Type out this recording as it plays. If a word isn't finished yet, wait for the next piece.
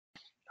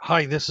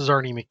Hi, this is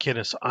Arnie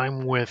McKinnis.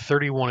 I'm with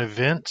 31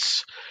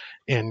 Events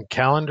and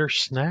Calendar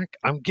Snack.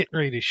 I'm getting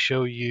ready to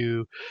show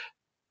you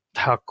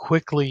how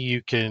quickly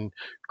you can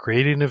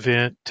create an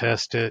event,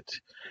 test it,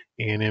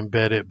 and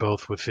embed it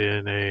both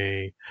within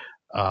a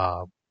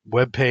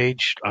web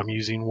page. I'm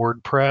using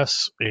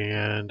WordPress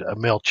and a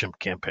MailChimp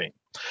campaign.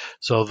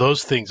 So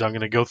those things, I'm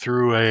going to go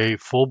through a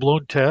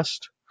full-blown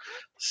test.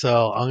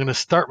 So I'm going to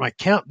start my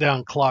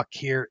countdown clock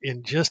here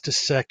in just a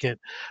second.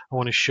 I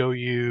want to show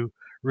you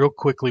real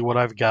quickly what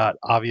I've got.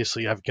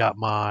 Obviously, I've got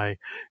my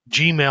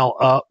Gmail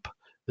up.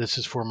 This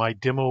is for my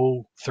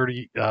demo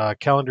 30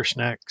 calendar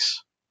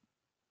snacks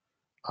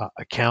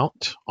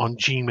account on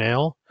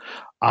Gmail.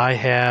 I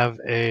have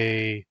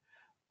a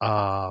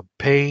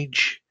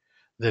page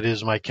that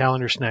is my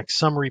calendar snack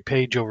summary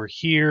page over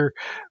here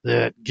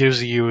that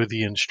gives you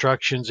the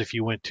instructions if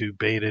you went to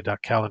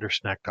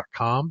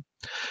beta.calendarsnack.com.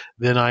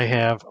 Then I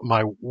have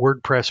my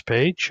WordPress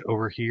page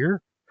over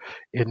here,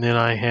 and then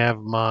I have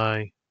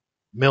my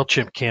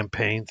MailChimp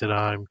campaign that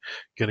I'm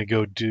going to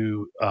go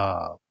do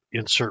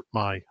insert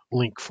my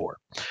link for.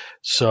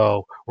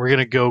 So we're going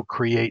to go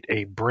create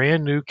a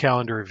brand new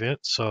calendar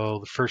event. So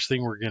the first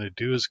thing we're going to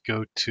do is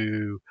go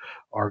to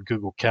our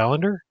Google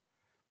Calendar.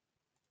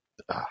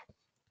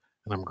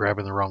 And I'm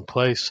grabbing the wrong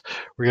place.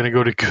 We're going to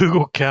go to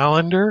Google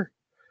Calendar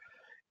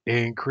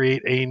and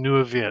create a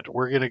new event.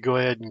 We're going to go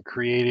ahead and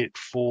create it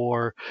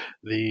for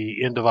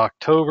the end of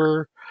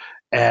October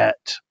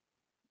at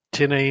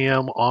 10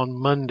 a.m. on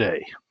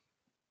Monday.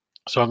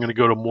 So I'm going to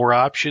go to more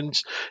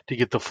options to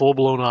get the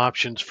full-blown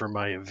options for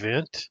my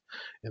event.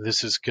 And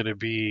this is going to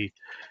be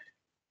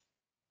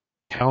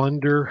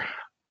calendar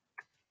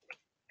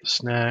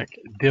snack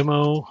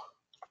demo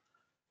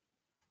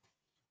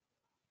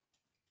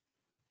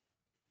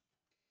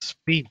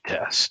speed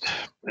test.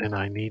 And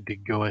I need to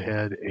go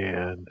ahead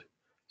and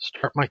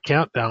start my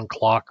countdown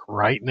clock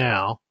right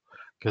now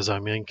because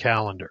I'm in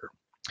calendar.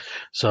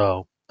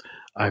 So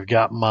I've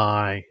got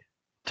my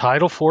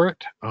title for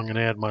it. I'm going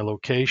to add my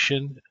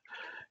location.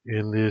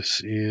 And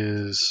this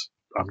is,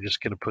 I'm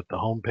just going to put the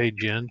home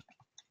page in,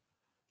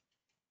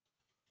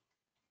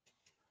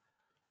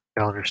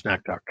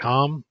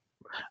 calendarsnack.com.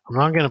 I'm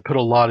not going to put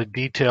a lot of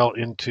detail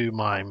into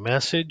my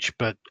message,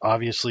 but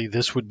obviously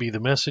this would be the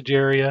message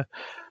area.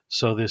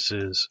 So this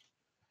is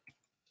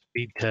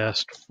speed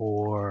test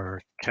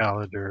for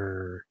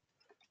calendar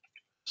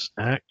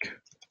snack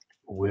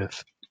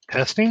with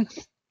testing.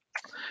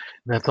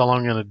 That's all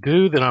I'm going to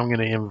do. Then I'm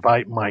going to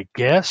invite my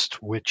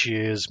guest, which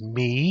is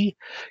me,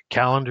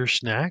 Calendar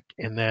Snack,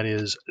 and that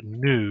is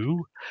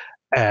new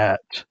at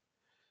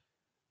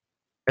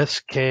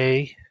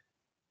sk3l.net.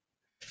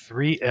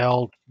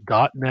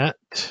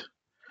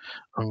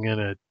 I'm going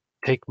to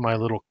take my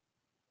little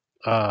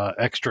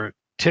extra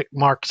tick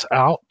marks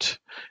out.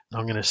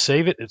 I'm going to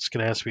save it. It's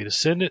going to ask me to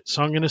send it,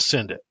 so I'm going to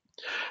send it.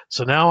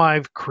 So now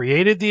I've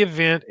created the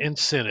event and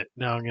sent it.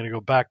 Now I'm going to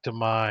go back to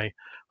my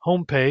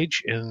home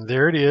page, and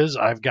there it is.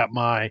 I've got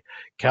my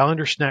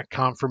calendar snack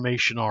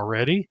confirmation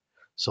already.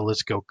 So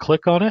let's go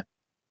click on it.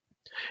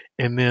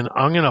 And then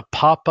I'm going to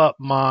pop up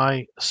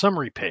my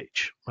summary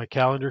page, my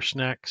calendar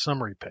snack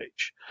summary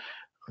page.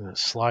 I'm going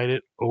to slide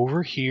it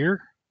over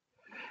here.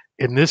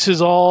 And this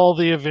is all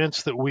the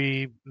events that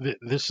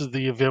this is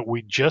the event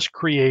we just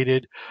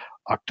created,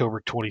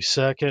 October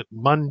 22nd,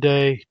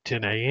 Monday,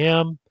 10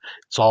 a.m.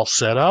 It's all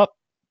set up.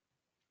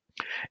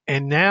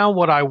 And now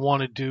what I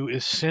want to do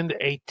is send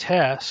a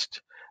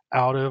test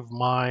out of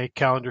my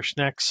calendar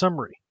snack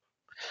summary.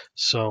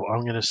 So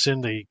I'm going to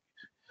send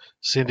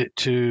it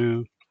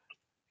to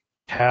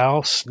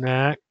Cal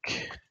Snack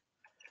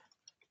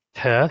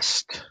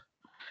Test,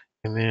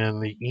 and then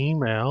the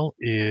email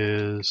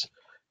is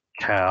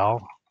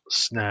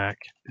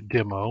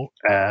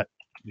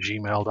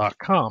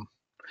calsnackdemo@gmail.com.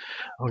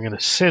 I'm going to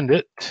send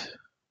it,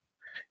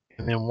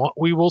 and then what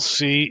we will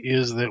see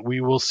is that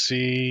we will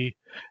see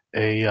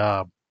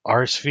a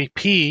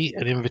RSVP,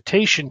 an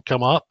invitation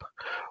come up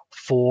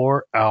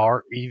for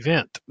our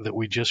event that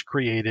we just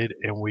created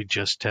and we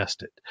just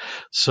tested.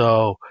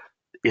 So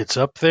it's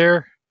up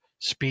there,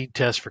 speed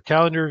test for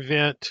calendar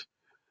event,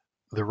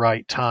 the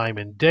right time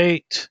and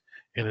date,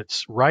 and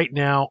it's right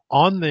now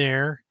on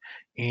there,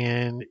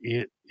 and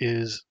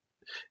it's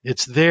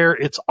there.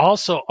 It's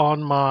also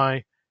on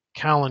my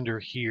calendar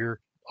here,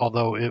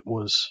 although it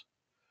was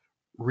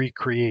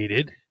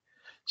recreated.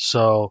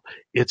 So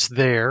it's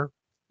there.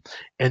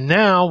 And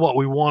now what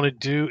we want to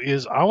do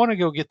is I want to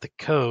go get the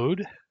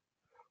code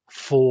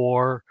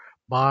for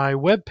my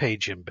web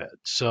page embed.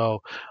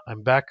 So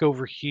I'm back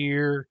over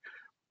here.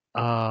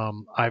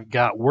 I've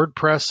got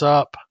WordPress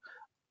up.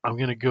 I'm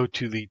going to go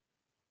to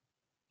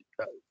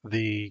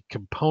the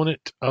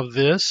component of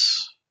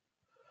this,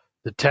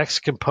 the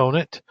text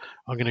component.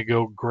 I'm going to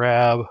go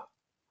grab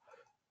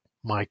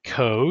my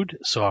code.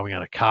 So I'm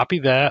going to copy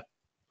that.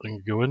 I'm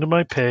going to go into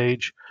my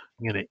page.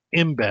 I'm going to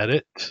embed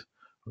it.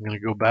 I'm going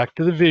to go back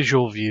to the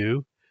visual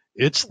view.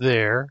 It's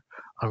there.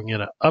 I'm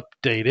going to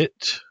update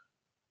it.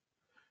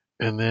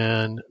 And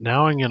then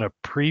now I'm going to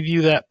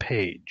preview that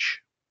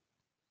page.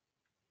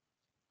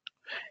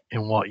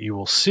 And what you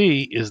will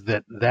see is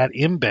that that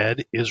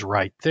embed is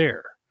right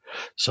there.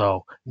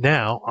 So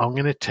now I'm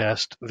going to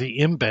test the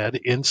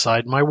embed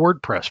inside my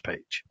WordPress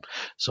page.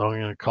 So I'm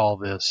going to call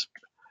this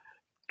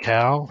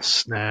Cal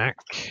Snack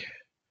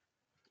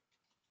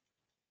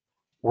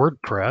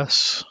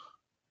WordPress.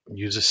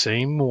 Use the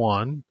same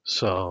one.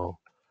 So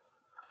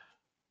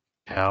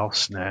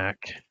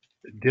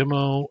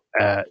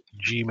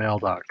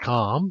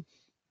calsnackdemo@gmail.com.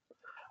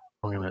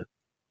 I'm going to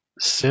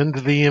send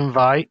the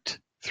invite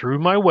through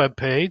my web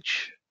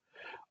page.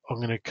 I'm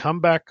going to come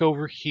back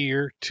over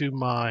here to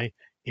my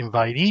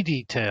invitee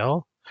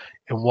detail.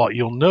 And what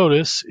you'll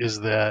notice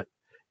is that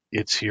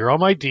it's here on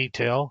my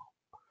detail,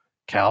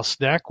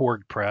 CalSnack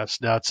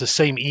WordPress. Now it's the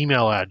same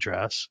email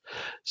address,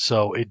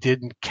 so it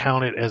didn't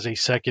count it as a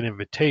second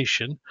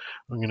invitation.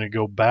 I'm going to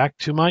go back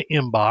to my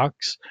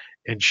inbox,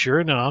 and sure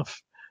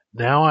enough,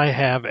 now I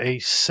have a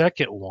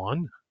second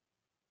one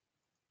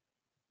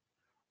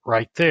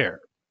right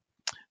there.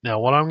 Now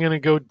what I'm going to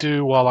go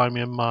do while I'm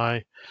in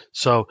my,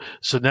 so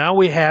now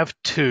we have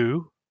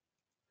two.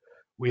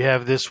 We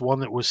have this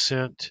one that was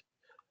sent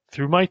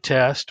through my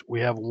test.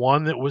 We have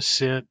one that was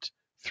sent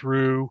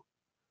through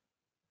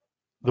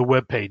the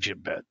web page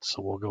embed.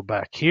 So we'll go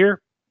back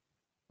here.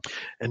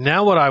 And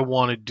now what I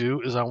want to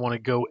do is I want to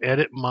go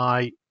edit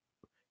my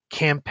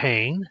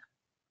campaign.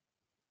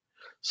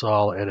 So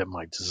I'll edit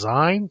my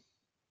design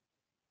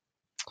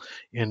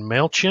in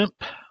MailChimp.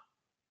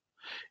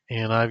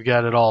 And I've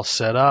got it all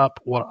set up.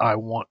 What I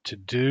want to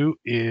do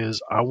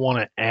is I want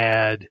to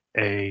add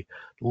a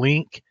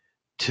link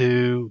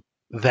to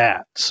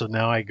that. So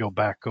now I go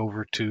back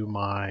over to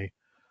my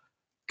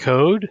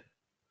code,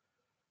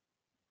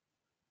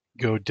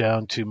 go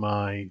down to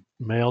my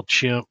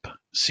MailChimp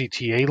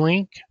CTA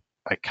link.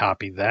 I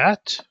copy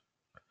that.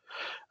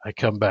 I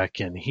come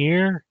back in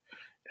here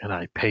and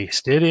I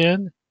paste it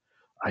in.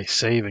 I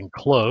save and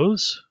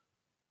close.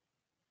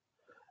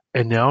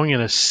 And now I'm going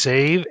to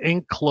save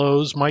and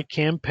close my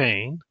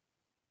campaign.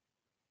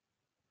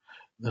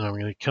 Then I'm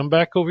going to come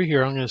back over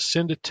here. I'm going to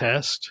send a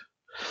test.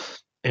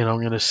 And I'm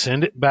going to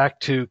send it back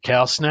to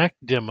CalSnack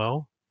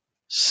Demo.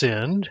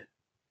 Send.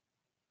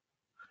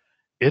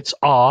 It's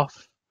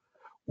off.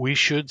 We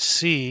should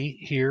see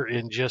here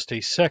in just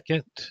a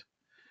second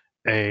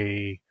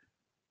a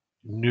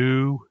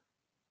new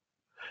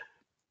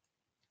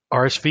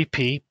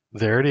RSVP.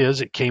 There it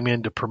is. It came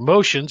into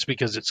promotions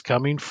because it's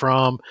coming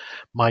from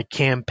my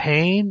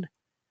campaign.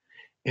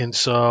 And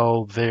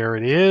so there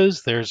it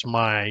is. There's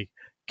my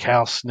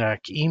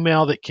CalSnack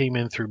email that came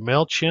in through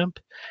MailChimp.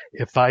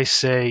 If I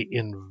say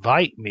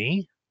invite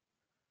me,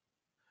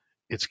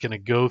 it's going to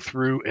go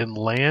through and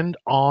land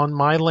on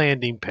my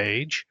landing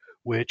page,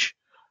 which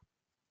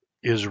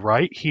is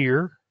right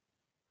here.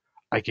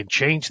 I can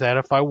change that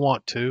if I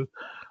want to.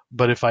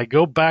 But if I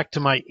go back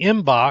to my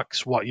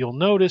inbox, what you'll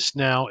notice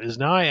now is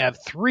now I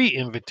have 3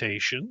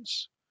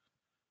 invitations.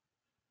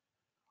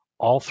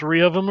 All 3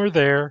 of them are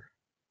there.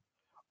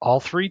 All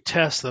 3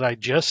 tests that I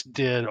just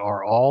did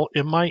are all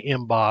in my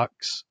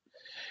inbox.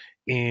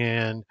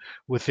 And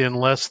within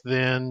less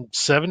than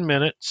 7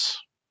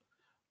 minutes,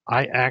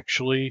 I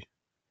actually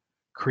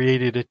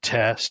created a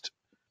test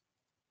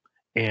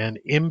and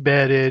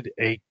embedded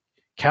a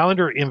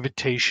calendar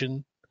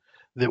invitation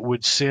that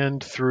would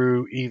send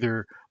through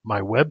either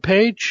my web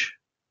page,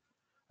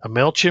 a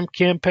MailChimp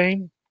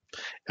campaign,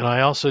 and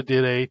I also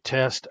did a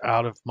test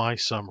out of my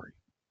summary.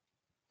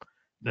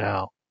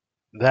 Now,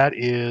 that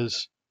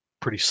is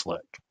pretty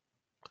slick.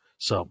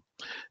 So,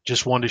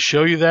 just wanted to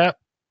show you that,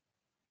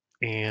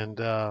 and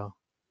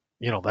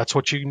that's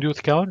what you can do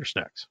with Calendar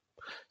Snacks.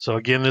 So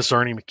again, this is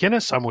Arnie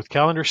McInnes. I'm with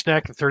Calendar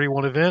Snack at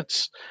 31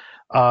 Events.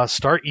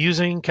 Start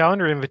using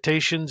calendar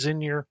invitations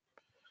in your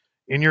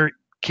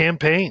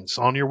campaigns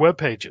on your web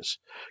pages,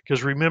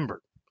 because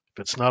remember, if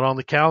it's not on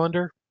the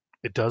calendar,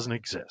 it doesn't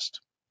exist.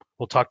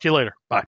 We'll talk to you later. Bye.